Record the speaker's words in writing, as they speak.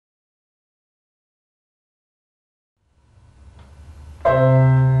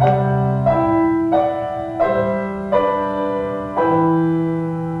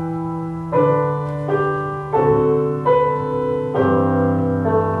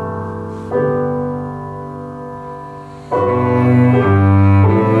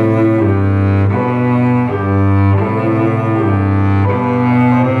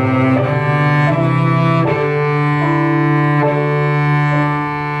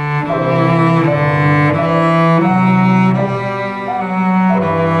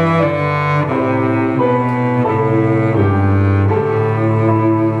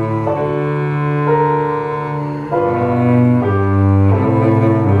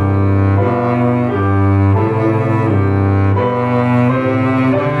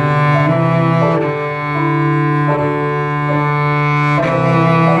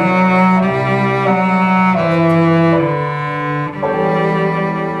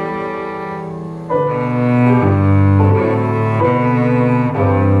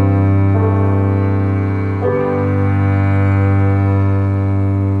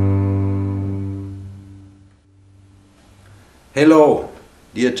Hello,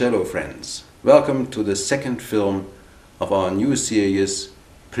 dear cello friends. Welcome to the second film of our new series,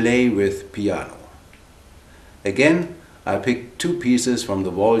 Play with Piano. Again, I picked two pieces from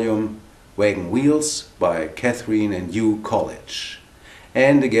the volume Wagon Wheels by Catherine and Hugh College.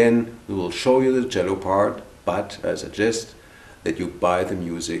 And again, we will show you the cello part, but I suggest that you buy the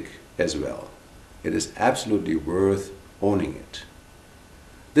music as well. It is absolutely worth owning it.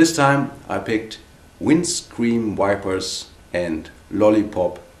 This time I picked Windscreen wipers and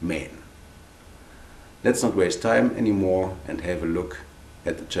Lolliepop main. Let's not waste time anymore and have a look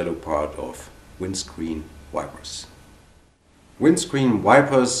at the cello part of Windscreen wipers. Windscreen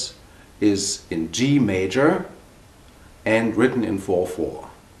wipers is in G major and written in 4/4.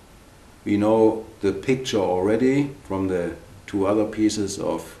 We know the picture already from the two other pieces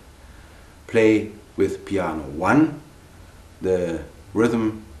of Play with Piano 1. The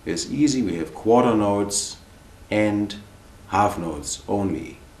rhythm is easy, we have quarter notes and half notes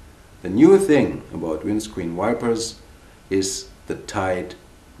only. The new thing about windscreen wipers is the tied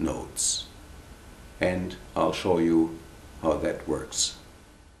notes, and I'll show you how that works.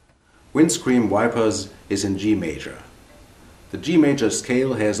 Windscreen wipers is in G major. The G major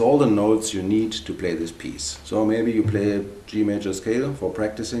scale has all the notes you need to play this piece. So maybe you play a G major scale for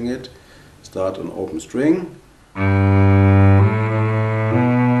practicing it. Start on open string.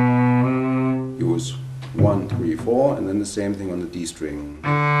 Use 1, 3, 4, and then the same thing on the D string.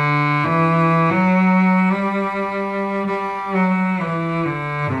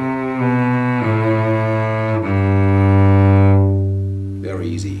 Very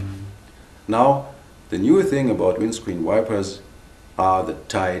easy. Now, the new thing about windscreen wipers are the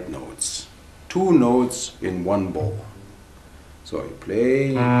tied notes. Two notes in one bow. So you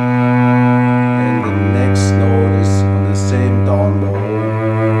play, and the next note is on the same down bow.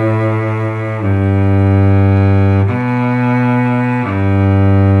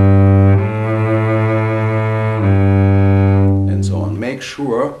 And so on. Make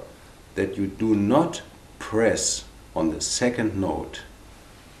sure that you do not press on the second note.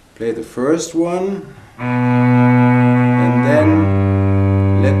 Play the first one, and then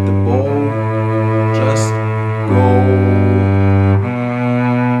let the bow just go.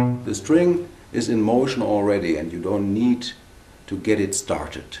 The string is in motion already and you don't need to get it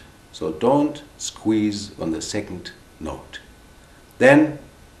started. So don't squeeze on the second note. Then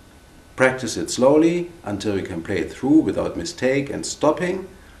practice it slowly until you can play it through without mistake and stopping,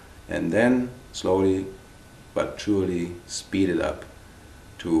 and then slowly but surely speed it up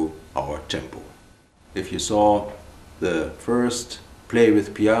to our tempo. If you saw the first Play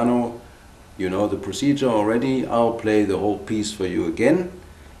with Piano, you know the procedure already. I'll play the whole piece for you again.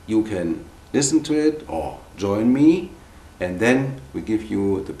 You can listen to it or join me, and then we give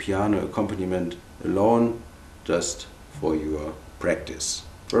you the piano accompaniment alone just for your practice.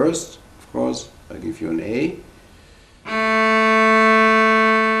 First, of course, I give you an A.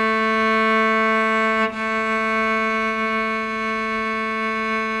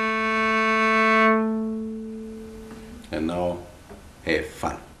 And now, have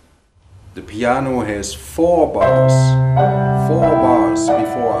fun. The piano has 4 bars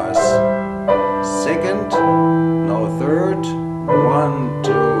before us. Second, now third, 1,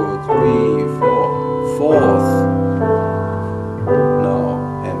 2.